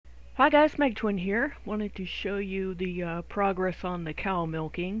Hi guys, Meg Twin here. Wanted to show you the progress on the cow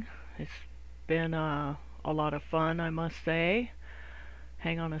milking. It's been a lot of fun, I must say.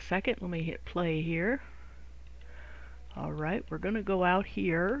 Hang on a second, let me hit play here. Alright, we're going to go out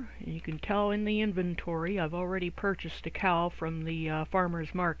here. You can tell in the inventory I've already purchased a cow from the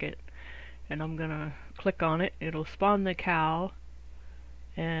farmer's market. And I'm going to click on it. It'll spawn the cow.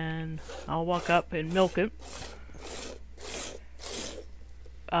 And I'll walk up and milk it.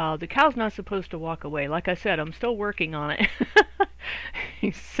 The cow's not supposed to walk away. Like I said, I'm still working on it.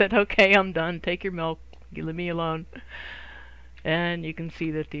 He said, okay, I'm done. Take your milk. Leave me alone. And you can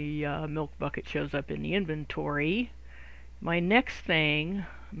see that the milk bucket shows up in the inventory. My next thing,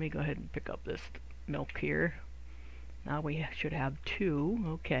 let me go ahead and pick up this milk here. Now we should have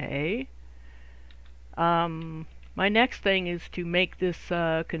two. Okay. My next thing is to make this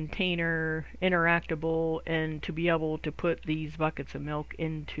container interactable and to be able to put these buckets of milk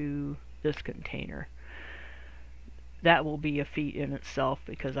into this container. That will be a feat in itself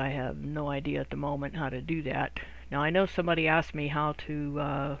because I have no idea at the moment how to do that. Now I know somebody asked me how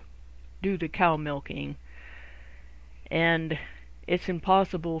to do the cow milking, and it's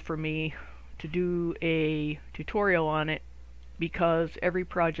impossible for me to do a tutorial on it because every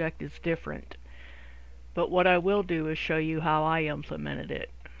project is different. But what I will do is show you how I implemented it.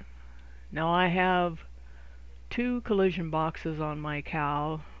 Now I have two collision boxes on my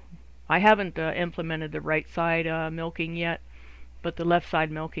cow. I haven't implemented the right side milking yet, but the left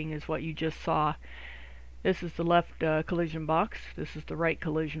side milking is what you just saw. This is the left collision box, this is the right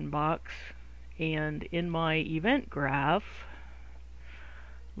collision box, and in my event graph,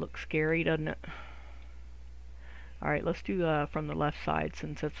 looks scary, doesn't it? Alright, let's do from the left side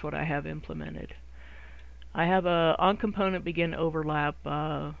since that's what I have implemented. I have a on-component begin overlap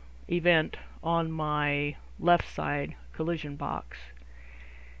event on my left side collision box.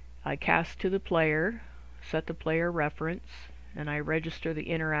 I cast to the player, set the player reference, and I register the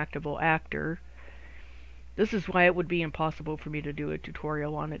interactable actor. This is why it would be impossible for me to do a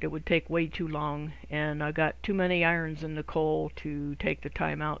tutorial on it. It would take way too long, and I got too many irons in the coal to take the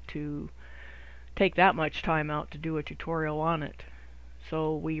time out to take that much time out to do a tutorial on it.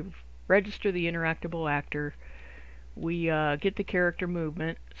 So we register the interactable actor, we get the character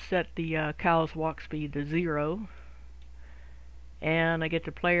movement, set the cow's walk speed to 0, and I get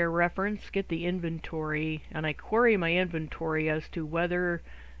the player reference, get the inventory, and I query my inventory as to whether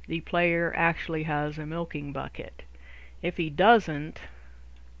the player actually has a milking bucket. If he doesn't,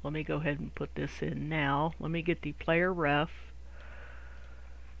 let me go ahead and put this in now. Let me get the player ref,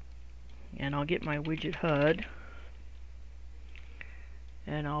 and I'll get my widget HUD.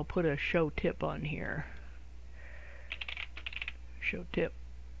 And I'll put a show tip on here. Show tip.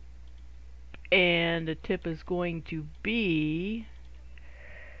 And the tip is going to be,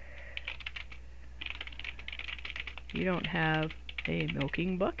 you don't have a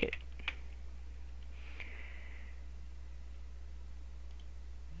milking bucket.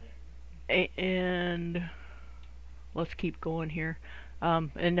 And let's keep going here.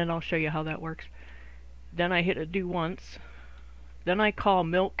 And then I'll show you how that works. Then I hit a do once. Then I call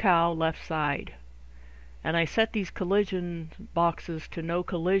milk cow left side, and I set these collision boxes to no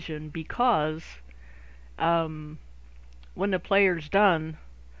collision because when the player's done,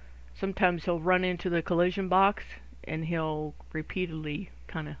 sometimes he'll run into the collision box and he'll repeatedly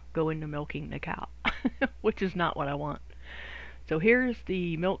kind of go into milking the cow, which is not what I want. So here's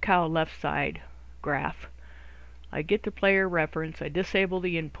the milk cow left side graph. I get the player reference, I disable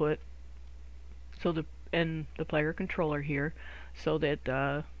the input, so the player controller here, so that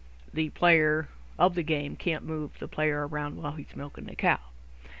the player of the game can't move the player around while he's milking the cow.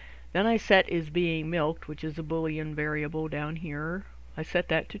 Then I set is being milked, which is a Boolean variable down here. I set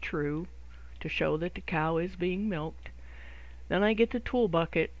that to true to show that the cow is being milked. Then I get the tool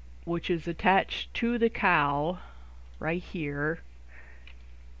bucket, which is attached to the cow right here,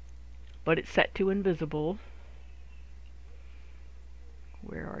 but it's set to invisible.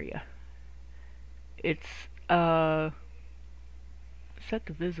 Where are you? It's set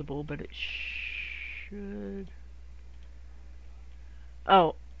to visible, but it should,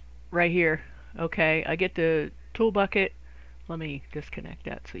 oh, right here. Okay, I get the tool bucket. Let me disconnect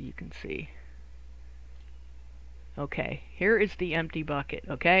that so you can see. Okay, here is the empty bucket.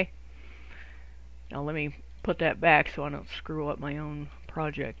 Okay, now let me put that back so I don't screw up my own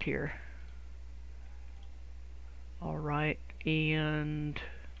project here. Alright, and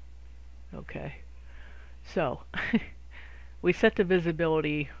okay, so we set the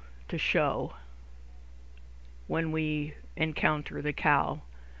visibility to show when we encounter the cow.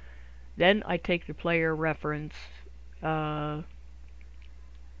 Then I take the player reference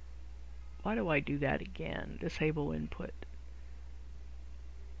Why do I do that again? Disable input.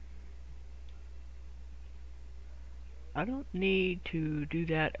 I don't need to do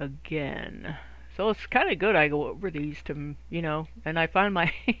that again. So it's kind of good I go over these to, you know, and I find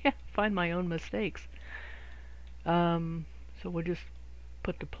my find my own mistakes. So we'll just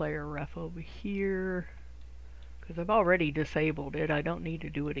put the player ref over here because I've already disabled it. I don't need to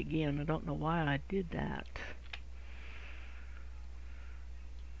do it again. I don't know why I did that.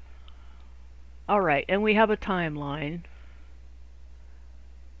 Alright, and we have a timeline.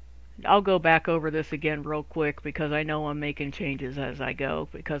 I'll go back over this again real quick because I know I'm making changes as I go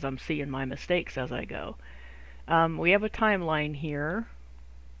because I'm seeing my mistakes as I go. We have a timeline here.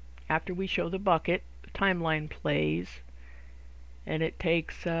 After we show the bucket, the timeline plays and it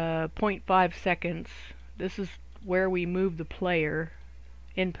takes 0.5 seconds. This is where we move the player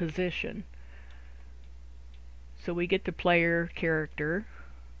in position. So we get the player character,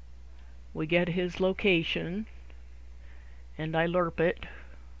 we get his location, and I lerp it.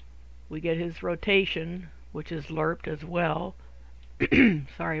 We get his rotation, which is lerped as well.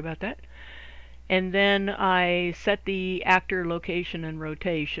 Sorry about that. And then I set the actor location and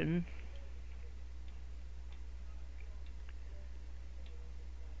rotation.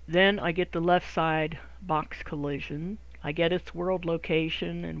 Then I get the left side box collision. I get its world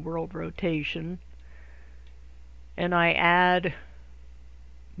location and world rotation. And I add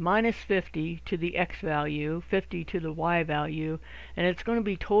 -50 to the X value, 50 to the Y value, and it's going to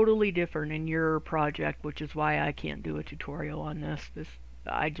be totally different in your project, which is why I can't do a tutorial on this.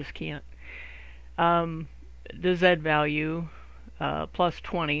 I just can't. The Z value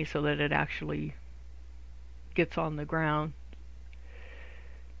 +20 so that it actually gets on the ground.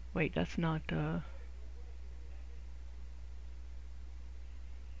 Wait, that's not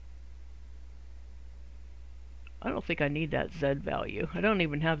I don't think I need that Z value. I don't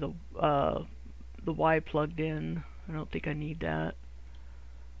even have the Y plugged in. I don't think I need that.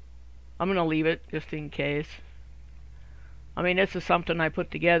 I'm gonna leave it just in case. I mean, this is something I put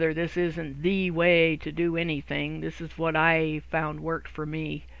together. This isn't the way to do anything. This is what I found worked for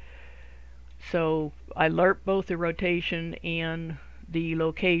me. So I lerp both the rotation and the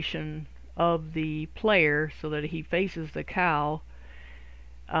location of the player so that he faces the cow.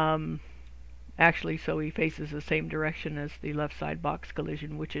 Actually, so he faces the same direction as the left side box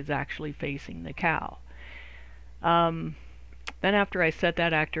collision, which is actually facing the cow. Then after I set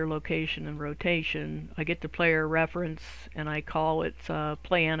that actor location and rotation, I get the player reference and I call its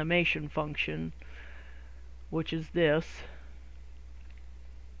play animation function, which is this.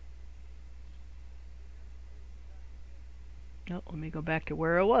 Oh, let me go back to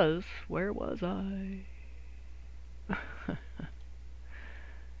where I was. Where was I?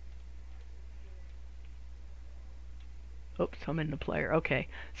 Oops, I'm in the player. Okay,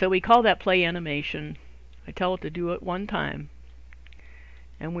 so we call that play animation. I tell it to do it one time.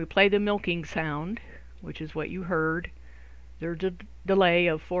 And we play the milking sound, which is what you heard. There's a delay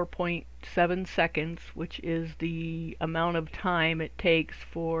of 4.7 seconds, which is the amount of time it takes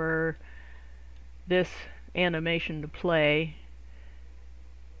for this animation to play.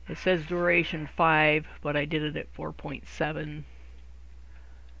 It says duration 5, but I did it at 4.7.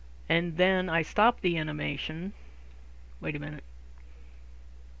 And then I stop the animation. Wait a minute.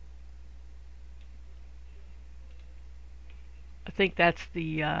 I think that's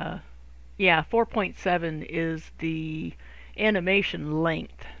the, yeah, 4.7 is the animation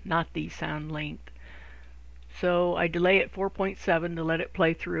length, not the sound length. So I delay it 4.7 to let it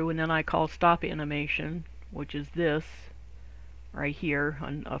play through, and then I call stop animation, which is this, right here,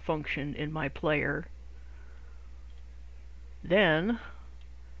 on a function in my player. Then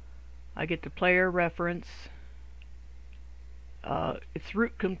I get the player reference, its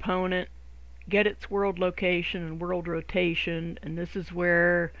root component, get its world location and world rotation, and this is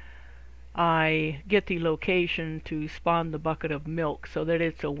where I get the location to spawn the bucket of milk so that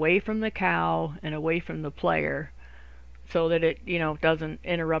it's away from the cow and away from the player so that it, you know, doesn't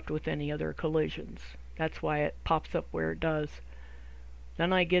interrupt with any other collisions. That's why it pops up where it does.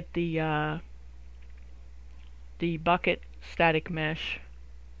 Then I get the bucket static mesh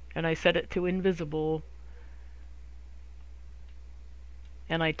and I set it to invisible.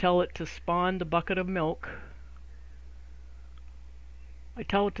 And I tell it to spawn the bucket of milk. I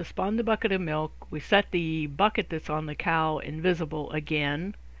tell it to spawn the bucket of milk. We set the bucket that's on the cow invisible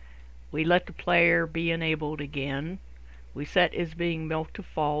again. We let the player be enabled again. We set is being milked to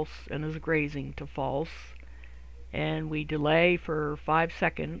false and is grazing to false. And we delay for 5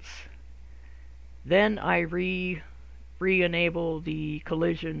 seconds. Then I re-enable the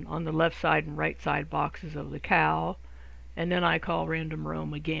collision on the left side and right side boxes of the cow. And then I call random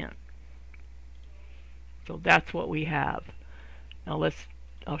roam again. So that's what we have. Now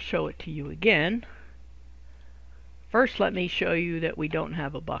I'll show it to you again. First, let me show you that we don't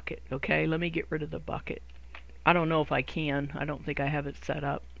have a bucket. Okay, let me get rid of the bucket. I don't know if I can. I don't think I have it set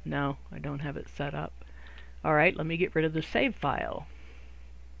up. No, I don't have it set up. Alright, let me get rid of the save file.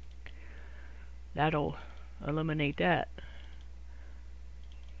 That'll eliminate that.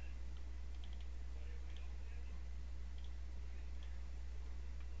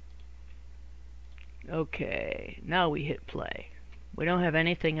 Okay, now we hit play. We don't have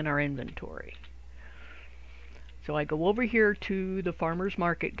anything in our inventory. So I go over here to the farmer's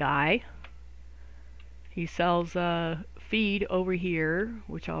market guy. He sells feed over here,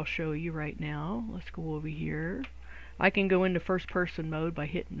 which I'll show you right now. Let's go over here. I can go into first person mode by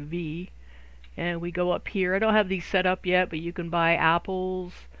hitting V. And we go up here. I don't have these set up yet, but you can buy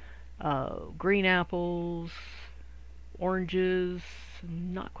apples, green apples, oranges.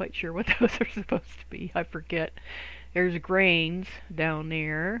 I'm not quite sure what those are supposed to be. I forget. There's grains down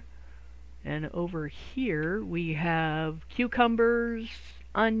there. And over here we have cucumbers,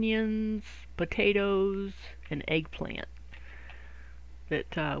 onions, potatoes, and eggplant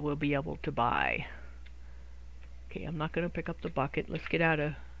that we'll be able to buy. Okay, I'm not going to pick up the bucket. Let's get out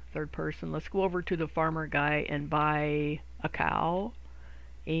of third person. Let's go over to the farmer guy and buy a cow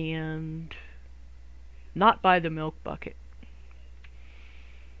and not buy the milk bucket.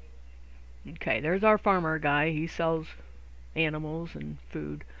 Okay, there's our farmer guy. He sells animals and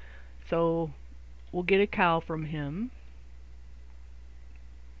food. So we'll get a cow from him.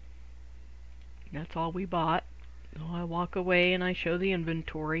 That's all we bought. So I walk away and I show the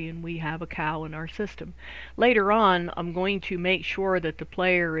inventory and we have a cow in our system. Later on, I'm going to make sure that the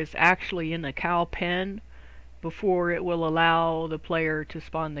player is actually in the cow pen before it will allow the player to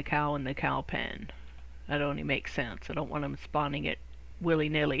spawn the cow in the cow pen. That only makes sense. I don't want them spawning it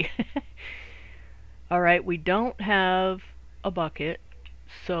willy-nilly. Alright, we don't have a bucket,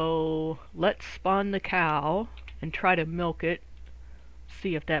 so let's spawn the cow and try to milk it.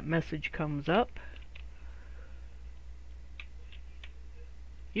 See if that message comes up.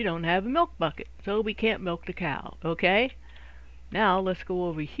 You don't have a milk bucket, so we can't milk the cow. Okay? Now let's go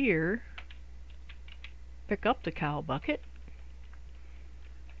over here, pick up the cow bucket,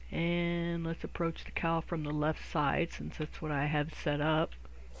 and let's approach the cow from the left side since that's what I have set up.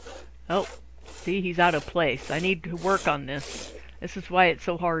 Oh, see, he's out of place. I need to work on this. This is why it's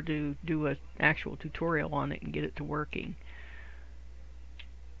so hard to do an actual tutorial on it and get it to working.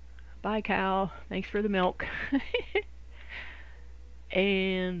 Bye, cow. Thanks for the milk.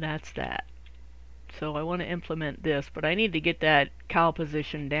 And that's that. So I want to implement this, but I need to get that cow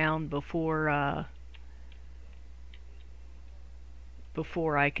position down before I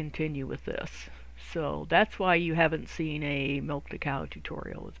continue with this. So that's why you haven't seen a milk the cow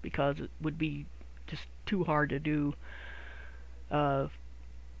tutorial. It's because it would be just too hard to do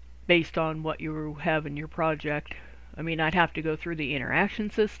based on what you have in your project. I mean, I'd have to go through the interaction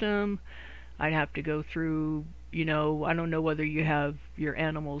system. I'd have to go through, you know, I don't know whether you have your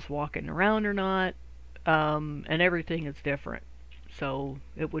animals walking around or not, and everything is different. So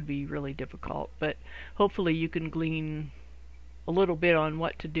it would be really difficult, but hopefully you can glean a little bit on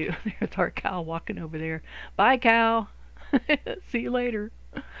what to do. There's our cow walking over there. Bye, cow. See you later.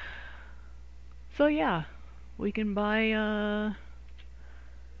 So yeah, we can buy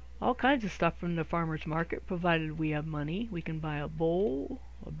all kinds of stuff from the farmer's market, provided we have money. We can buy a bowl,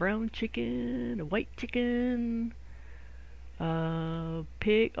 a brown chicken, a white chicken,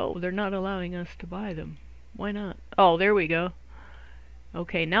 pig. Oh, they're not allowing us to buy them. Why not? Oh, there we go.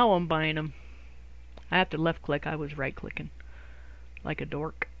 Okay, now I'm buying them. I have to left click. I was right clicking like a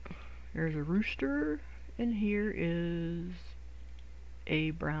dork. There's a rooster, and here is a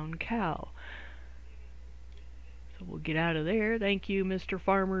brown cow. So we'll get out of there. Thank you, Mr.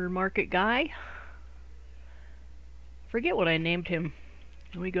 Farmer Market Guy. Forget what I named him.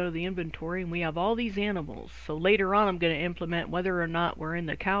 And we go to the inventory and we have all these animals. So later on I'm going to implement whether or not we're in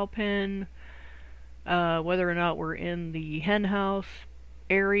the cow pen, whether or not we're in the hen house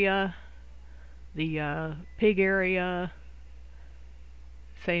area, the pig area.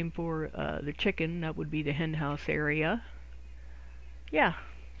 Same for the chicken, that would be the hen house area. Yeah,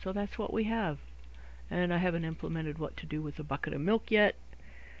 so that's what we have. And I haven't implemented what to do with a bucket of milk yet.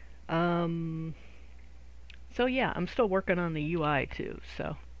 So yeah, I'm still working on the UI too.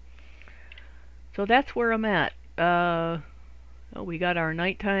 So that's where I'm at. Oh, we got our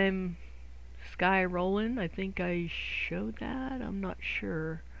nighttime sky rolling. I think I showed that. I'm not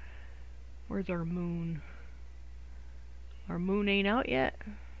sure. Where's our moon? Our moon ain't out yet.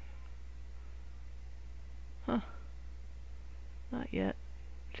 Huh? Not yet.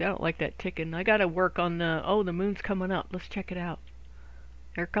 See, I don't like that ticking. I gotta work on the... Oh, the moon's coming up. Let's check it out.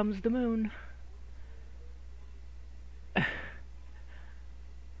 There comes the moon.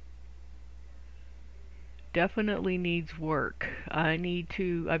 Definitely needs work.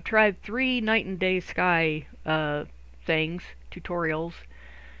 I've tried 3 night and day sky things, tutorials,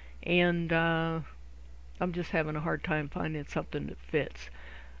 and I'm just having a hard time finding something that fits.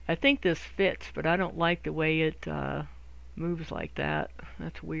 I think this fits, but I don't like the way it moves like that.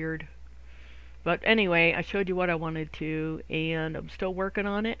 That's weird. But anyway, I showed you what I wanted to, and I'm still working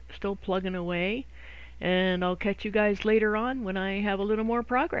on it, still plugging away, and I'll catch you guys later on when I have a little more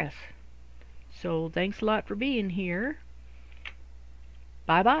progress. So thanks a lot for being here.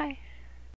 Bye bye.